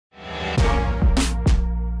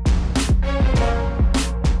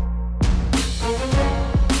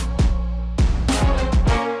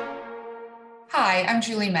I'm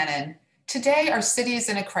Julie Menin. Today, our city is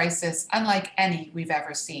in a crisis unlike any we've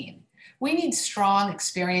ever seen. We need strong,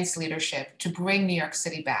 experienced leadership to bring New York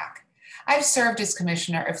City back. I've served as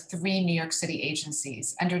commissioner of 3 New York City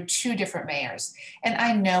agencies under 2 different mayors, and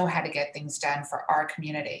I know how to get things done for our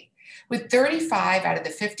community. With 35 out of the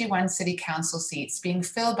 51 city council seats being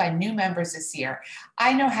filled by new members this year,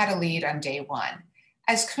 I know how to lead on day one.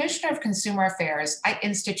 As Commissioner of Consumer Affairs, I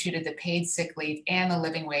instituted the paid sick leave and the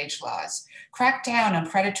living wage laws, cracked down on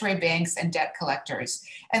predatory banks and debt collectors,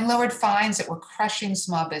 and lowered fines that were crushing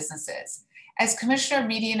small businesses. As Commissioner of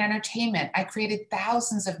Media and Entertainment, I created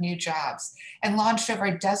thousands of new jobs and launched over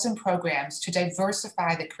a dozen programs to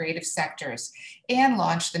diversify the creative sectors and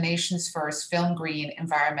launched the nation's first Film Green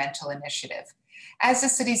environmental initiative. As the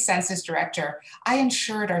city's census director, I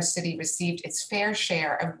ensured our city received its fair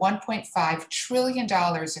share of $1.5 trillion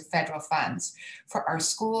of federal funds for our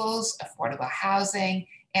schools, affordable housing,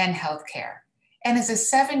 and healthcare. And as a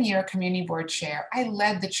 7-year community board chair, I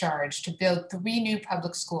led the charge to build 3 new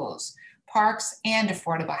public schools, parks, and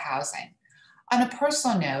affordable housing. On a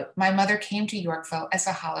personal note, my mother came to Yorkville as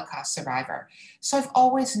a Holocaust survivor, so I've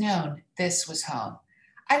always known this was home.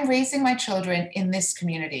 I'm raising my children in this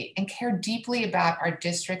community and care deeply about our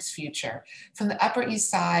district's future, from the Upper East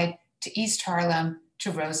Side to East Harlem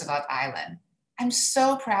to Roosevelt Island. I'm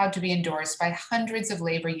so proud to be endorsed by hundreds of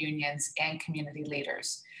labor unions and community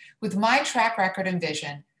leaders. With my track record and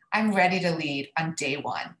vision, I'm ready to lead on day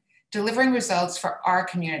one, delivering results for our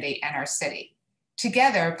community and our city.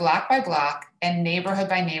 Together, block by block and neighborhood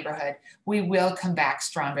by neighborhood, we will come back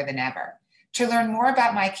stronger than ever. To learn more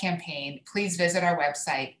about my campaign, please visit our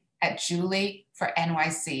website at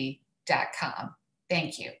juliefornyc.com.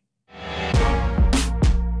 Thank you.